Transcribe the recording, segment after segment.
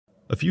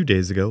A few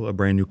days ago, a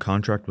brand new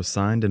contract was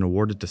signed and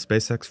awarded to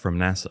SpaceX from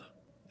NASA.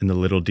 In the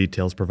little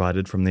details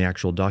provided from the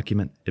actual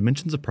document, it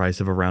mentions a price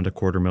of around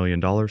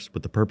 $250,000,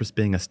 with the purpose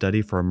being a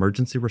study for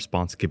emergency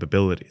response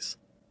capabilities.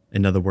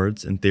 In other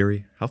words, in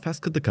theory, how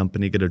fast could the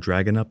company get a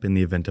Dragon up in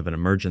the event of an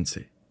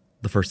emergency?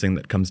 The first thing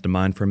that comes to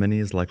mind for many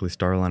is likely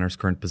Starliner's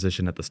current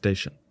position at the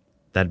station.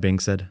 That being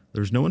said,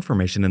 there's no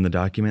information in the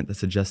document that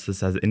suggests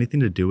this has anything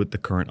to do with the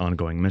current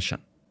ongoing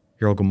mission.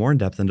 Here I'll go more in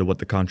depth into what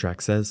the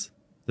contract says,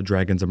 the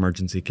Dragon's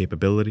emergency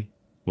capability,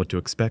 what to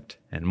expect,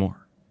 and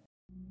more.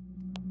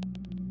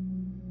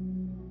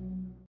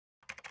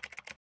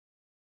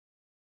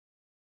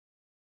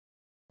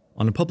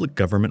 On a public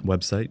government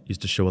website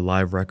used to show a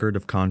live record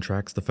of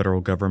contracts the federal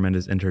government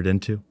has entered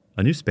into,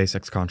 a new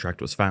SpaceX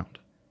contract was found.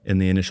 In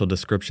the initial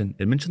description,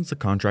 it mentions the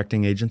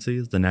contracting agency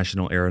is the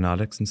National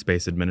Aeronautics and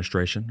Space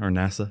Administration, or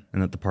NASA,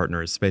 and that the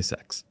partner is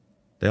SpaceX.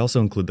 They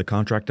also include the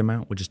contract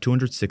amount, which is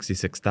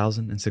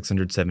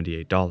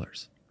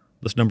 $266,678.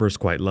 This number is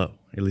quite low,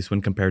 at least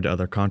when compared to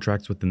other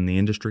contracts within the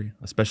industry,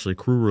 especially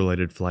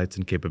crew-related flights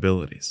and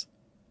capabilities.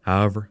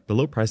 However, the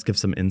low price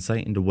gives some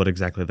insight into what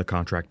exactly the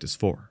contract is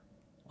for.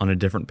 On a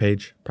different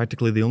page,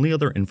 practically the only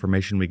other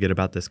information we get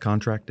about this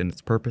contract and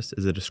its purpose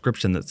is a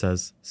description that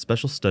says,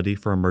 Special Study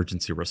for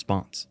Emergency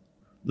Response.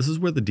 This is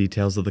where the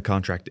details of the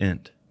contract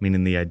end,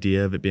 meaning the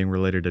idea of it being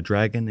related to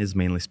Dragon is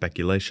mainly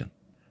speculation.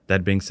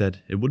 That being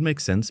said, it would make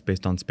sense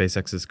based on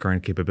SpaceX's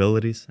current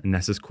capabilities and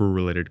NASA's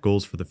crew-related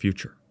goals for the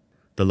future.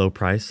 The low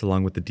price,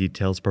 along with the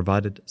details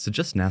provided,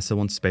 suggests NASA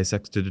wants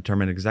SpaceX to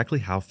determine exactly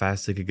how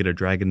fast they could get a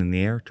Dragon in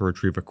the air to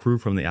retrieve a crew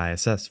from the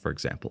ISS, for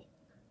example.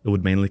 It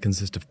would mainly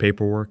consist of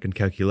paperwork and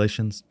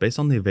calculations based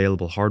on the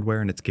available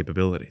hardware and its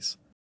capabilities.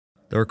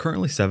 There are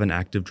currently 7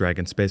 active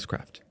Dragon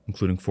spacecraft,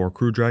 including 4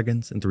 Crew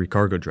Dragons and 3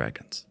 Cargo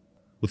Dragons.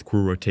 With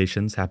crew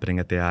rotations happening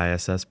at the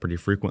ISS pretty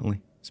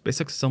frequently,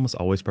 SpaceX is almost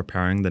always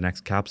preparing the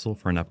next capsule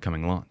for an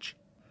upcoming launch.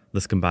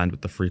 This, combined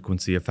with the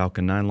frequency of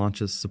Falcon 9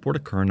 launches, support a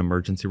current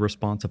emergency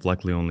response of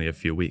likely only a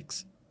few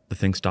weeks. The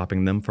thing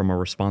stopping them from a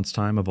response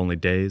time of only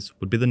days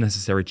would be the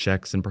necessary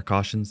checks and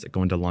precautions that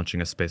go into launching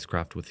a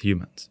spacecraft with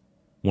humans.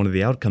 One of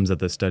the outcomes of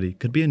this study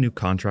could be a new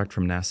contract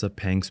from NASA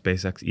paying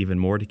SpaceX even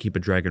more to keep a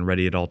Dragon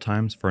ready at all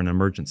times for an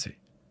emergency.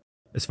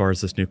 As far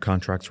as this new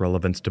contract's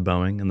relevance to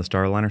Boeing and the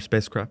Starliner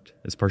spacecraft,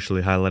 as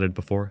partially highlighted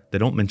before, they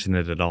don't mention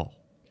it at all.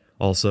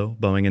 Also,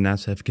 Boeing and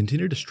NASA have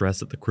continued to stress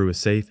that the crew is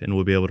safe and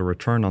will be able to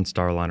return on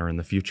Starliner in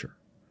the future.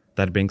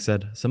 That being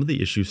said, some of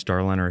the issues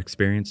Starliner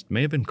experienced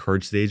may have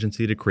encouraged the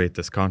agency to create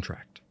this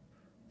contract.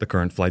 The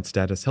current flight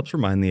status helps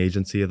remind the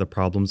agency of the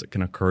problems that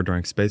can occur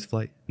during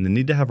spaceflight and the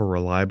need to have a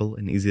reliable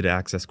and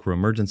easy-to-access crew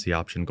emergency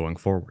option going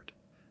forward.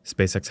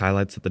 SpaceX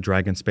highlights that the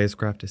Dragon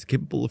spacecraft is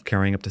capable of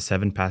carrying up to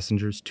 7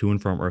 passengers to and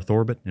from Earth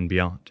orbit and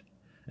beyond,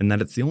 and that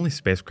it's the only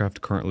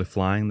spacecraft currently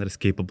flying that is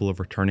capable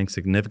of returning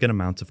significant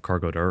amounts of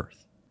cargo to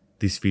Earth.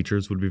 These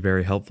features would be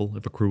very helpful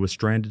if a crew was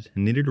stranded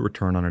and needed to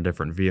return on a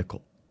different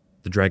vehicle.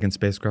 The Dragon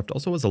spacecraft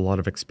also has a lot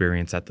of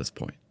experience at this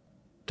point.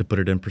 To put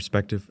it in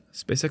perspective,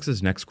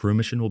 SpaceX's next crew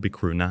mission will be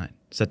Crew 9,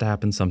 set to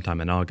happen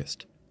sometime in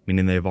August,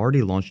 meaning they have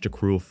already launched a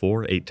crew of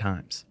 4 8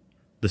 times.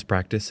 This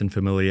practice and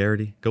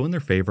familiarity go in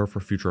their favor for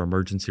future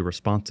emergency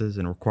responses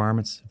and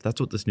requirements if that's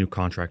what this new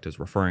contract is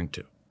referring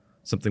to,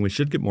 something we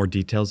should get more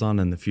details on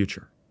in the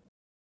future.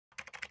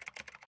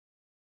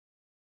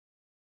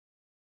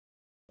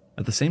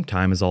 At the same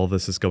time as all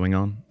this is going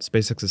on,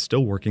 SpaceX is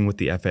still working with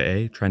the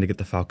FAA trying to get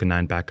the Falcon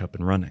 9 back up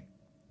and running.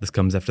 This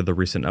comes after the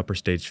recent upper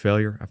stage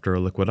failure after a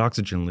liquid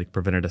oxygen leak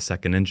prevented a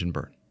second engine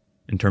burn.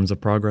 In terms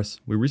of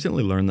progress, we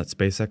recently learned that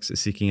SpaceX is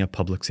seeking a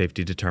public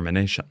safety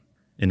determination.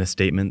 In a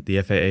statement,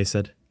 the FAA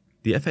said,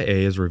 "The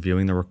FAA is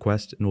reviewing the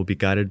request and will be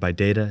guided by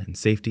data and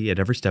safety at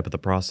every step of the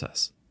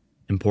process."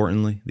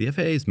 Importantly, the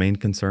FAA's main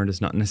concern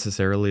is not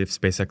necessarily if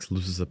SpaceX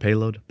loses a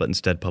payload, but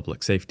instead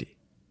public safety.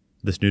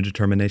 This new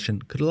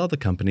determination could allow the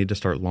company to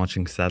start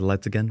launching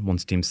satellites again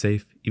once deemed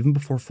safe, even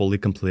before fully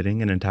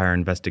completing an entire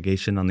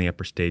investigation on the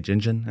upper stage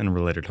engine and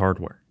related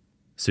hardware.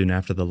 Soon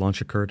after the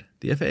launch occurred,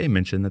 the FAA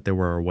mentioned that they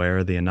were aware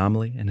of the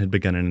anomaly and had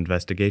begun an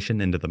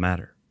investigation into the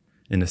matter.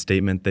 In a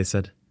statement, they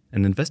said,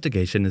 "An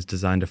investigation is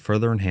designed to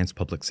further enhance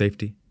public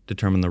safety,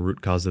 determine the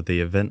root cause of the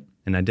event,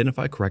 and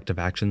identify corrective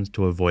actions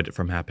to avoid it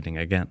from happening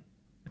again."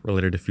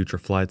 Related to future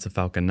flights of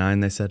Falcon 9,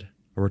 they said,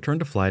 "A return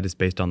to flight is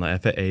based on the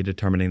FAA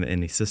determining that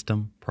any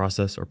system,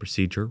 process, or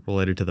procedure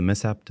related to the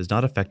mishap does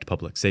not affect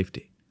public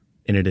safety."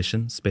 In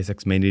addition,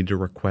 SpaceX may need to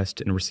request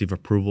and receive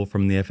approval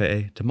from the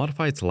FAA to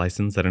modify its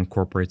license that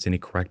incorporates any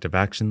corrective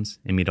actions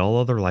and meet all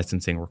other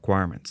licensing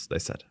requirements, they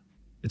said.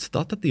 It's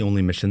thought that the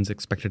only missions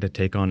expected to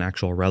take on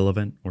actual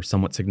relevant or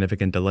somewhat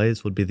significant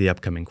delays would be the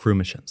upcoming crew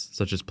missions,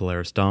 such as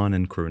Polaris Dawn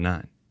and Crew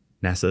 9.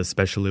 NASA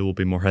especially will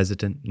be more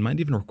hesitant and might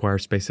even require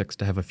SpaceX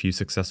to have a few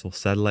successful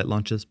satellite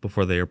launches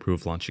before they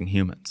approve launching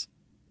humans.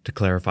 To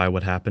clarify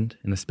what happened,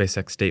 in a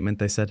SpaceX statement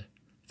they said,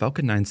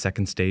 Falcon 9's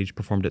second stage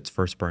performed its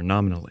first burn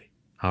nominally.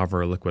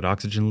 However, a liquid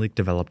oxygen leak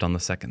developed on the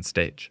second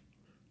stage.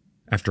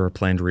 After a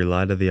planned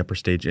relight of the upper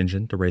stage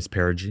engine to raise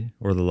perigee,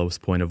 or the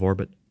lowest point of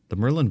orbit, The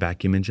Merlin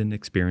vacuum engine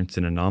experienced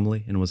an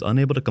anomaly and was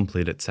unable to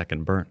complete its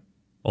second burn.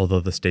 Although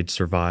the stage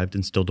survived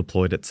and still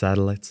deployed its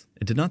satellites,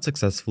 it did not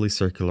successfully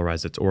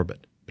circularize its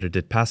orbit, but it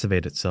did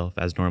passivate itself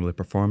as normally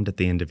performed at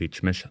the end of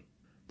each mission.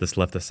 This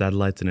left the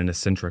satellites in an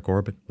eccentric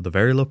orbit with a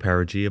very low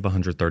perigee of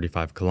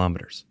 135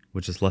 kilometers,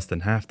 which is less than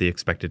half the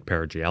expected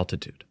perigee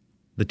altitude.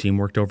 The team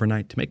worked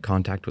overnight to make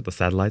contact with the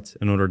satellites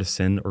in order to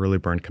send early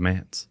burn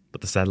commands,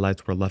 but the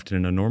satellites were left in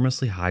an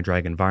enormously high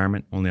drag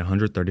environment only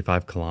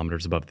 135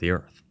 kilometers above the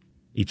Earth.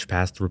 Each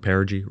pass through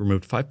perigee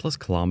removed 5+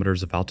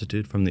 kilometers of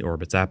altitude from the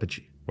orbit's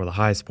apogee, or the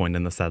highest point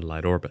in the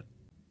satellite orbit.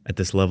 At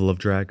this level of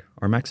drag,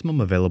 our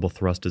maximum available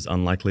thrust is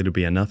unlikely to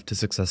be enough to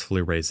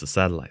successfully raise the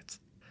satellites.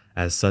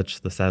 As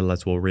such, the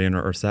satellites will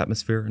re-enter Earth's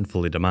atmosphere and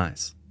fully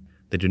demise.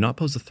 They do not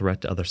pose a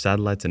threat to other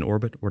satellites in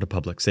orbit or to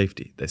public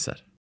safety, they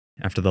said.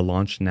 After the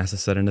launch, NASA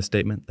said in a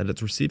statement that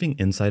it's receiving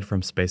insight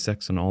from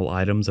SpaceX on all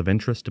items of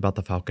interest about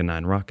the Falcon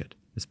 9 rocket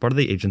as part of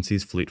the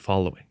agency's fleet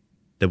following.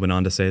 They went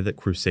on to say that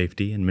crew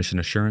safety and mission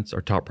assurance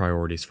are top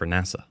priorities for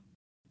NASA.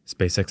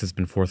 SpaceX has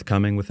been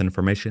forthcoming with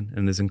information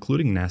and is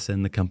including NASA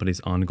in the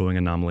company's ongoing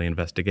anomaly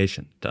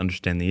investigation to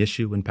understand the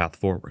issue and path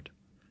forward.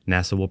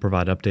 NASA will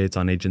provide updates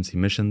on agency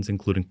missions,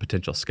 including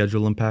potential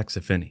schedule impacts,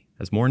 if any,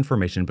 as more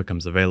information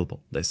becomes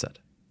available, they said.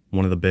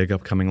 One of the big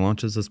upcoming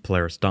launches is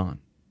Polaris Dawn.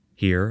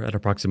 Here, at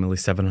approximately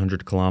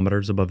 700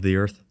 kilometers above the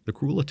Earth, the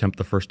crew will attempt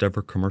the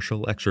first-ever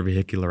commercial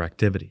extravehicular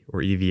activity,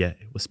 or EVA,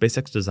 with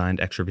SpaceX-designed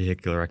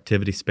extravehicular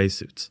activity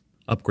spacesuits,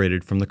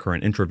 upgraded from the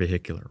current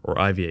intravehicular, or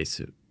IVA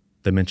suit.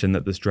 They mentioned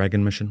that this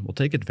Dragon mission will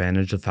take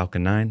advantage of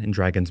Falcon 9 and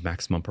Dragon's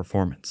maximum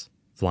performance,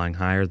 flying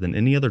higher than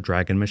any other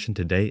Dragon mission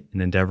to date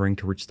and endeavoring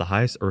to reach the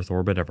highest Earth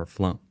orbit ever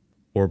flown.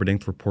 Orbiting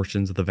through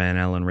portions of the Van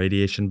Allen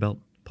radiation belt,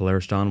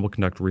 Polaris Dawn will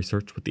conduct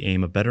research with the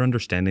aim of better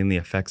understanding the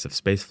effects of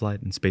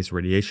spaceflight and space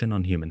radiation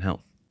on human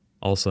health.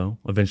 Also,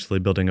 eventually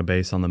building a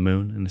base on the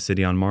Moon and a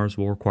city on Mars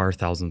will require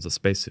thousands of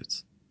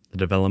spacesuits. The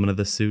development of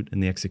this suit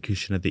and the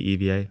execution of the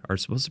EVA are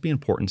supposed to be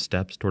important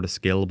steps toward a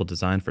scalable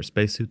design for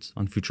spacesuits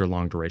on future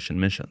long-duration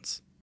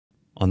missions.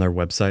 On their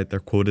website, they're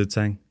quoted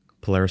saying,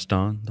 "Polaris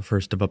Dawn, the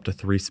first of up to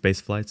 3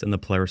 spaceflights in the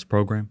Polaris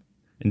program,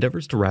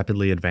 endeavors to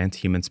rapidly advance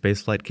human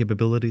spaceflight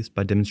capabilities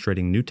by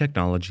demonstrating new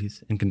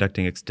technologies and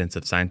conducting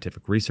extensive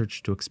scientific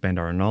research to expand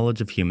our knowledge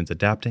of humans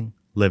adapting,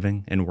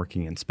 living, and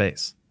working in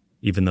space."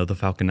 Even though the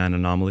Falcon 9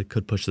 anomaly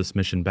could push this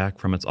mission back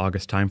from its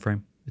August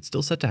timeframe, it's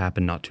still set to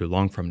happen not too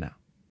long from now.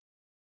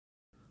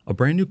 A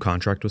brand new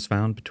contract was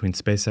found between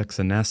SpaceX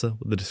and NASA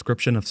with the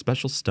description of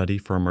Special Study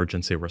for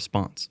Emergency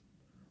Response.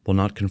 While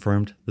not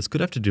confirmed, this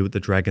could have to do with the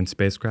Dragon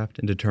spacecraft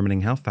in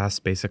determining how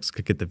fast SpaceX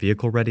could get the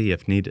vehicle ready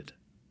if needed.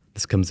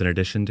 This comes in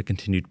addition to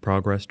continued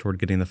progress toward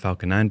getting the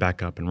Falcon 9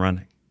 back up and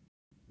running.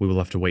 We will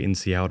have to wait and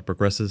see how it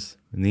progresses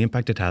and the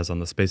impact it has on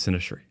the space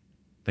industry.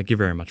 Thank you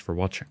very much for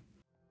watching.